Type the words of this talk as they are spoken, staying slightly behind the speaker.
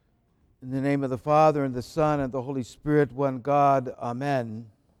In the name of the Father, and the Son, and the Holy Spirit, one God. Amen.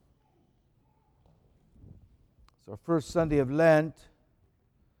 It's our first Sunday of Lent,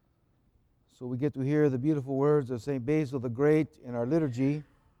 so we get to hear the beautiful words of St. Basil the Great in our liturgy,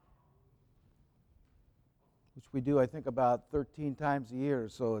 which we do, I think, about 13 times a year,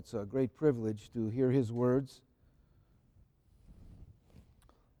 so it's a great privilege to hear his words.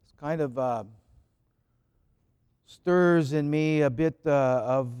 It's kind of stirs in me a bit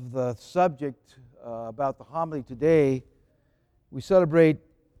of the subject about the homily today. We celebrate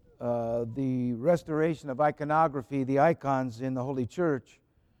the restoration of iconography, the icons in the Holy Church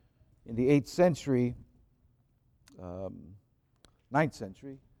in the 8th century, 9th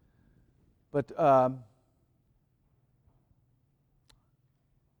century. But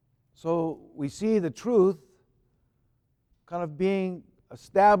so we see the truth kind of being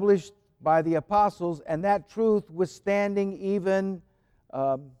established by the apostles, and that truth withstanding even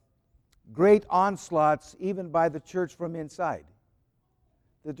great onslaughts, even by the church from inside.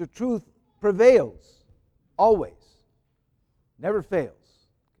 That the truth prevails, always, never fails,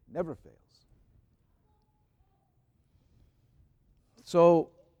 never fails.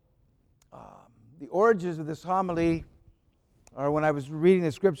 So, the origins of this homily are when I was reading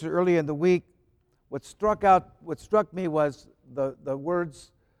the scripture earlier in the week. What struck me was the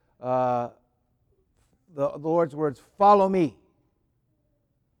words. The Lord's words, follow me.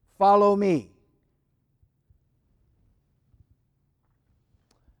 Follow me.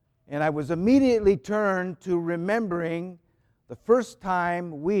 And I was immediately turned to remembering the first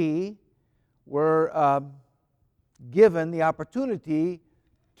time we were given the opportunity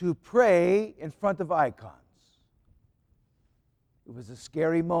to pray in front of icons. It was a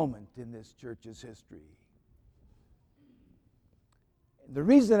scary moment in this church's history. The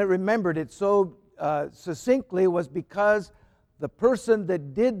reason I remembered it so succinctly was because the person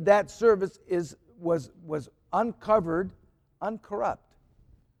that did that service was uncovered, uncorrupt.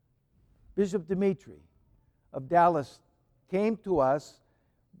 Bishop Dimitri of Dallas came to us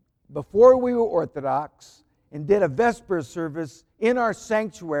before we were Orthodox and did a Vespers service in our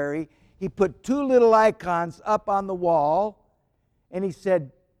sanctuary. He put two little icons up on the wall, and he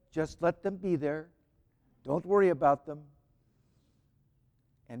said, just let them be there. Don't worry about them.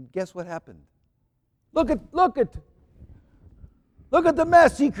 And guess what happened? Look at the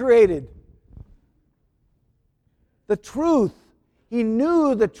mess he created. The truth. He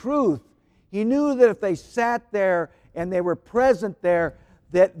knew the truth. He knew that if they sat there and they were present there,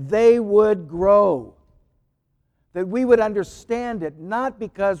 that they would grow. That we would understand it, not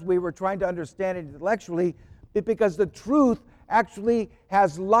because we were trying to understand it intellectually, but because the truth actually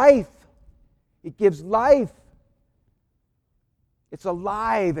has life. It gives life. It's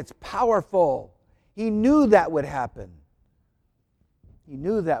alive. It's powerful. He knew that would happen. He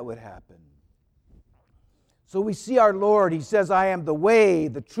knew that would happen. So we see our Lord. He says, I am the way,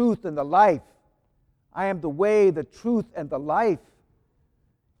 the truth, and the life. I am the way, the truth, and the life.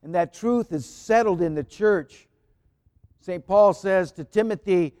 And that truth is settled in the church. St. Paul says to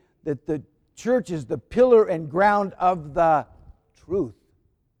Timothy that the church is the pillar and ground of the truth.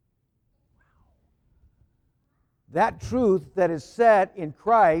 That truth that is set in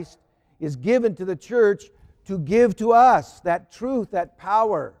Christ is given to the church to give to us. That truth, that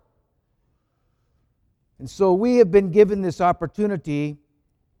power. And so we have been given this opportunity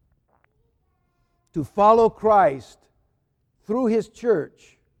to follow Christ through His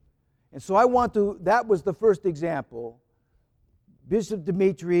church. And so that was the first example. Bishop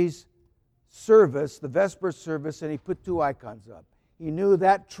Dimitri's service, the Vesper service, and he put two icons up. He knew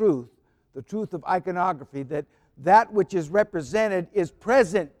that truth, the truth of iconography, that which is represented is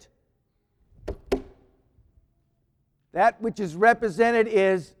present. That which is represented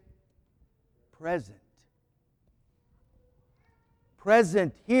is present.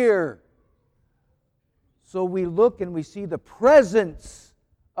 Present here. So we look and we see the presence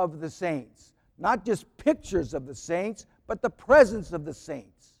of the saints. Not just pictures of the saints, but the presence of the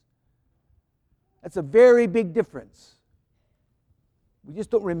saints. That's a very big difference. We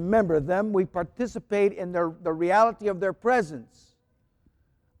just don't remember them. We participate in the reality of their presence.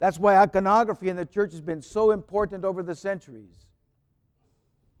 That's why iconography in the church has been so important over the centuries.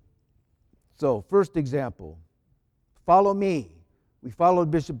 So, first example, follow me. We followed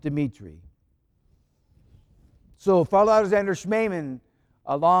Bishop Dimitri. So, follow Alexander Schmemann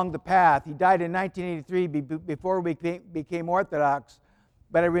along the path. He died in 1983 before we became Orthodox.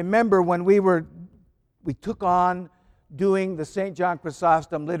 But I remember when we took on doing the St. John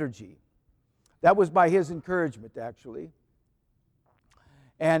Chrysostom liturgy. That was by his encouragement, actually.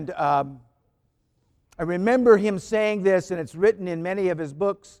 And I remember him saying this, and it's written in many of his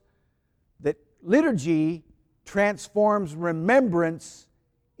books, that liturgy transforms remembrance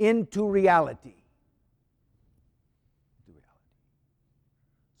into reality.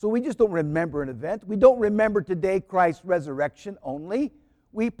 So we just don't remember an event. We don't remember today Christ's resurrection only.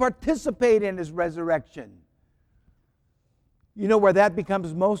 We participate in His resurrection. You know where that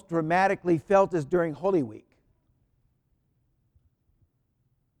becomes most dramatically felt is during Holy Week.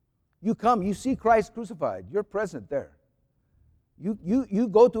 You come, you see Christ crucified. You're present there. You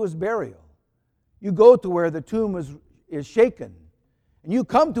go to His burial. You go to where the tomb is shaken. And you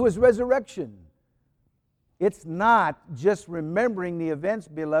come to His resurrection. It's not just remembering the events,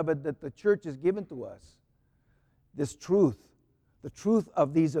 beloved, that the church has given to us. This truth, the truth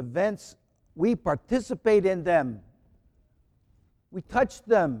of these events, we participate in them. We touch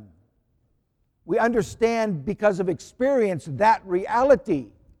them. We understand because of experience that reality.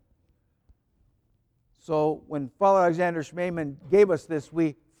 So when Father Alexander Schmemann gave us this,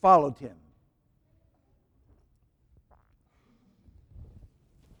 we followed him.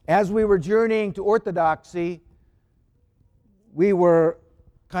 As we were journeying to orthodoxy, we were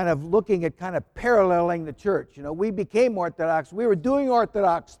kind of looking at kind of paralleling the church. You know, we became Orthodox. We were doing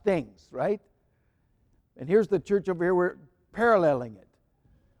Orthodox things, right? And here's the church over here. We're paralleling it.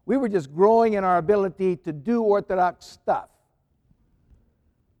 We were just growing in our ability to do Orthodox stuff.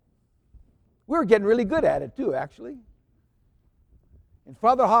 We were getting really good at it too, actually. And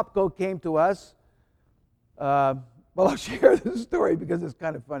Father Hopko came to us. Well, I'll share this story because it's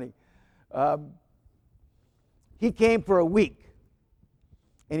kind of funny. He came for a week.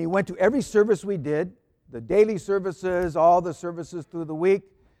 And he went to every service we did, the daily services, all the services through the week,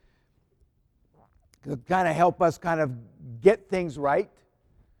 to kind of help us kind of get things right.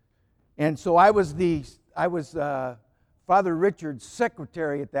 And so I was Father Richard's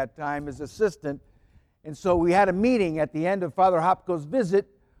secretary at that time, his assistant. And so we had a meeting at the end of Father Hopko's visit,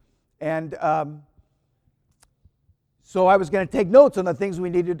 and so I was going to take notes on the things we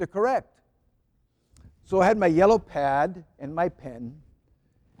needed to correct. So I had my yellow pad and my pen,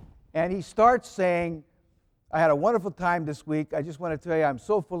 and he starts saying, I had a wonderful time this week. I just want to tell you I'm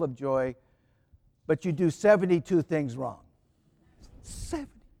so full of joy, but you do 72 things wrong. 72?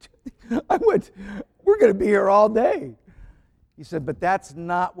 I went, we're going to be here all day. He said, but that's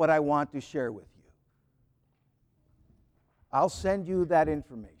not what I want to share with you. I'll send you that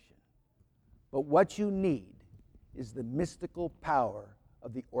information. But what you need is the mystical power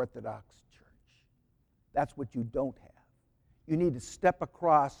of the Orthodox Church. That's what you don't have. You need to step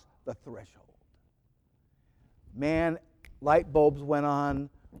across the threshold. Man, light bulbs went on.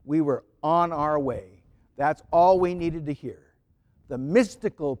 We were on our way. That's all we needed to hear. The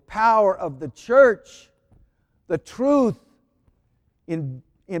mystical power of the church, the truth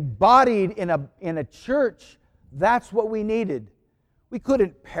embodied in a church, that's what we needed. We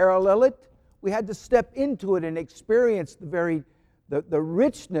couldn't parallel it. We had to step into it and experience the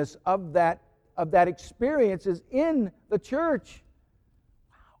richness of that experience is in the church.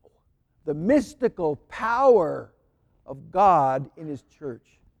 Wow. The mystical power of God in His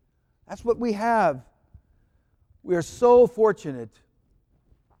church. That's what we have. We are so fortunate.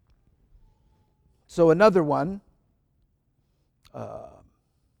 So another one,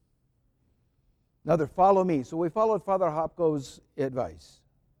 another follow me. So we followed Father Hopko's advice.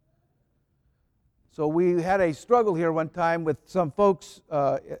 So we had a struggle here one time with some folks'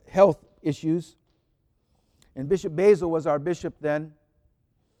 health issues. And Bishop Basil was our bishop then.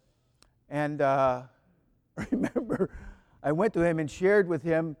 And I remember I went to him and shared with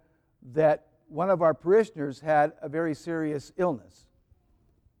him that one of our parishioners had a very serious illness.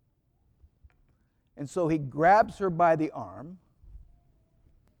 And so he grabs her by the arm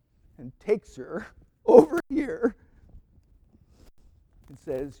and takes her over here and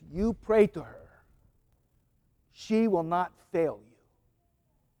says, you pray to her. She will not fail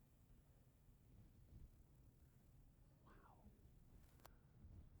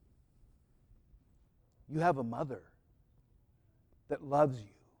you. You have a mother that loves you,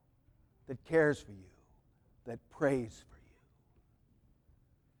 that cares for you, that prays for you.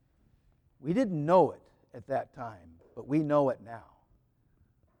 We didn't know it at that time, but we know it now.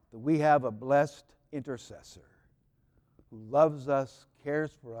 That we have a blessed intercessor who loves us,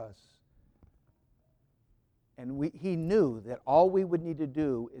 cares for us. And he knew that all we would need to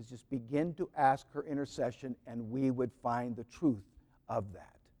do is just begin to ask her intercession, and we would find the truth of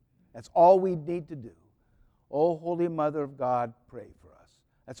that. That's all we need to do. Oh, Holy Mother of God, pray for us.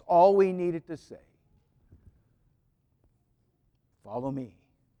 That's all we needed to say. Follow me.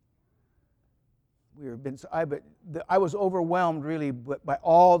 I was overwhelmed really by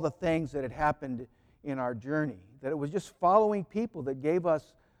all the things that had happened in our journey. That it was just following people that gave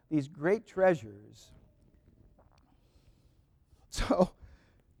us these great treasures. So,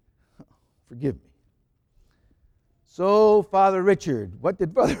 forgive me. So, Father Richard, what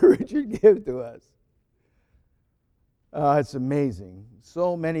did Father Richard give to us? It's amazing.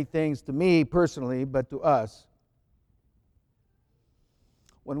 So many things to me personally, but to us.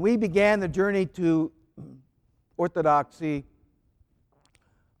 When we began the journey to Orthodoxy,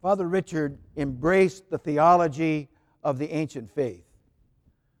 Father Richard embraced the theology of the ancient faith.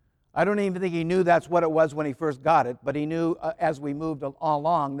 I don't even think he knew that's what it was when he first got it, but he knew as we moved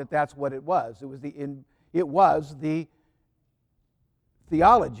along that that's what it was. It was the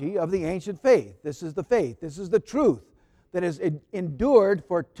theology of the ancient faith. This is the faith. This is the truth that has endured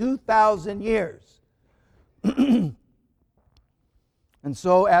for 2,000 years. And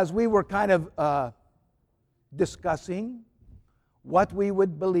so as we were kind of discussing what we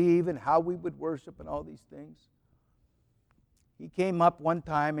would believe and how we would worship and all these things, he came up one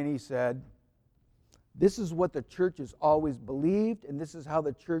time and he said, this is what the church has always believed, and this is how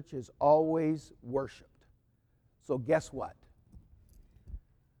the church has always worshiped. So guess what?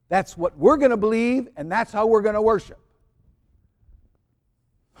 That's what we're going to believe, and that's how we're going to worship.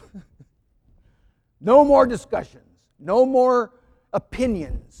 No more discussions. No more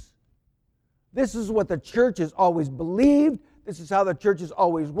opinions. This is what the church has always believed. This is how the church has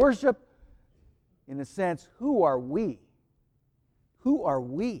always worshiped. In a sense, who are we? Who are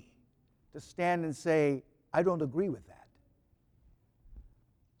we to stand and say, I don't agree with that?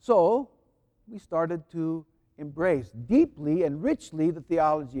 So, we started to embrace deeply and richly the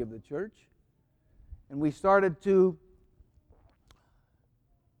theology of the church. And we started to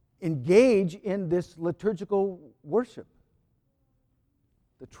engage in this liturgical worship.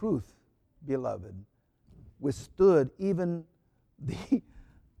 The truth, beloved, withstood even the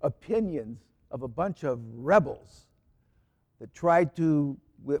opinions of a bunch of rebels that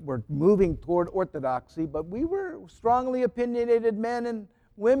were moving toward orthodoxy, but we were strongly opinionated men and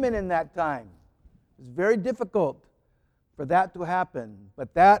women in that time. It was very difficult for that to happen,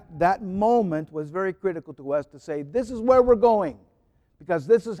 but that moment was very critical to us to say, this is where we're going, because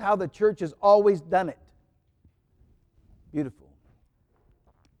this is how the church has always done it. Beautiful.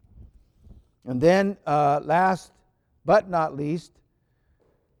 And then, last but not least,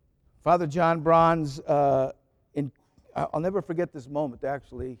 Father John Bronze, I'll never forget this moment,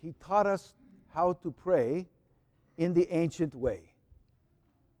 actually. He taught us how to pray in the ancient way.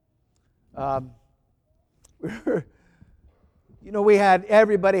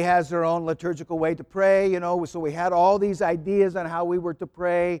 Everybody has their own liturgical way to pray, so we had all these ideas on how we were to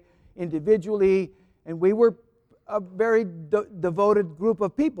pray individually, and we were a very devoted group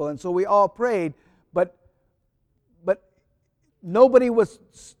of people, and so we all prayed, but nobody was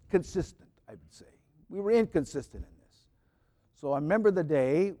consistent, I would say. We were inconsistent in this. So I remember the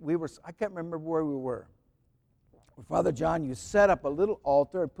day, I can't remember where we were. Father John, you set up a little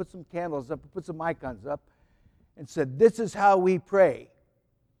altar and put some candles up, put some icons up, and said, this is how we pray.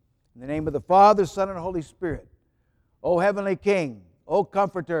 In the name of the Father, Son, and Holy Spirit. O Heavenly King, O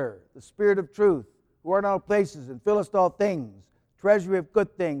Comforter, the Spirit of truth, who art in all places and fillest all things, treasury of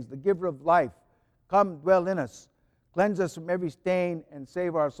good things, the giver of life, come dwell in us, cleanse us from every stain, and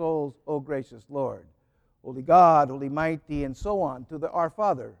save our souls, O gracious Lord. Holy God, Holy Mighty, and so on, to Our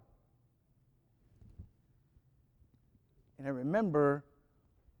Father. And I remember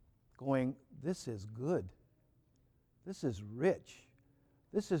going, this is good. This is rich.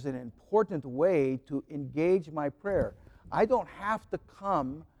 This is an important way to engage my prayer. I don't have to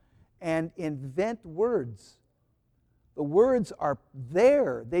come and invent words. The words are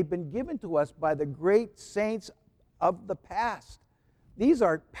there. They've been given to us by the great saints of the past. These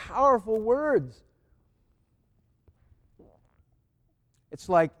are powerful words. It's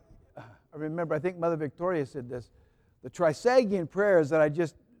like, I remember, I think Mother Victoria said this, the Trisagion prayers that I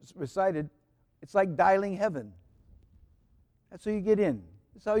just recited, it's like dialing heaven. That's how you get in.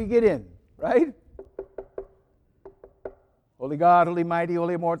 That's how you get in, right? Holy God, Holy Mighty,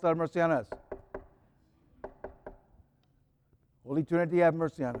 Holy Immortal, have mercy on us. Holy Trinity, have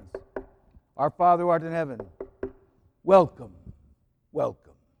mercy on us. Our Father who art in heaven, welcome,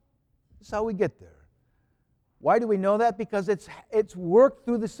 welcome. This is how we get there. Why do we know that? Because it's worked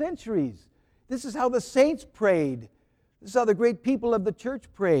through the centuries. This is how the saints prayed. This is how the great people of the church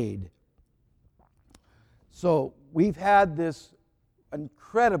prayed. So we've had this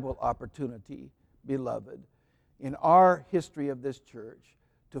incredible opportunity, beloved, in our history of this church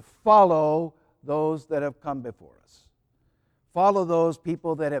to follow those that have come before us. Follow those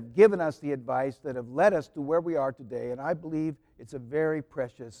people that have given us the advice, that have led us to where we are today. And I believe it's a very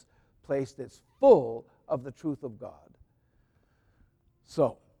precious place that's full of the truth of God.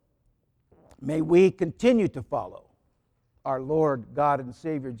 So, May we continue to follow our Lord, God, and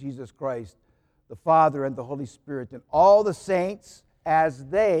Savior, Jesus Christ, the Father and the Holy Spirit, and all the saints as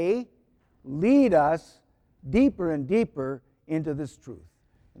they lead us deeper and deeper into this truth.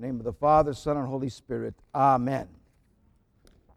 In the name of the Father, Son, and Holy Spirit. Amen.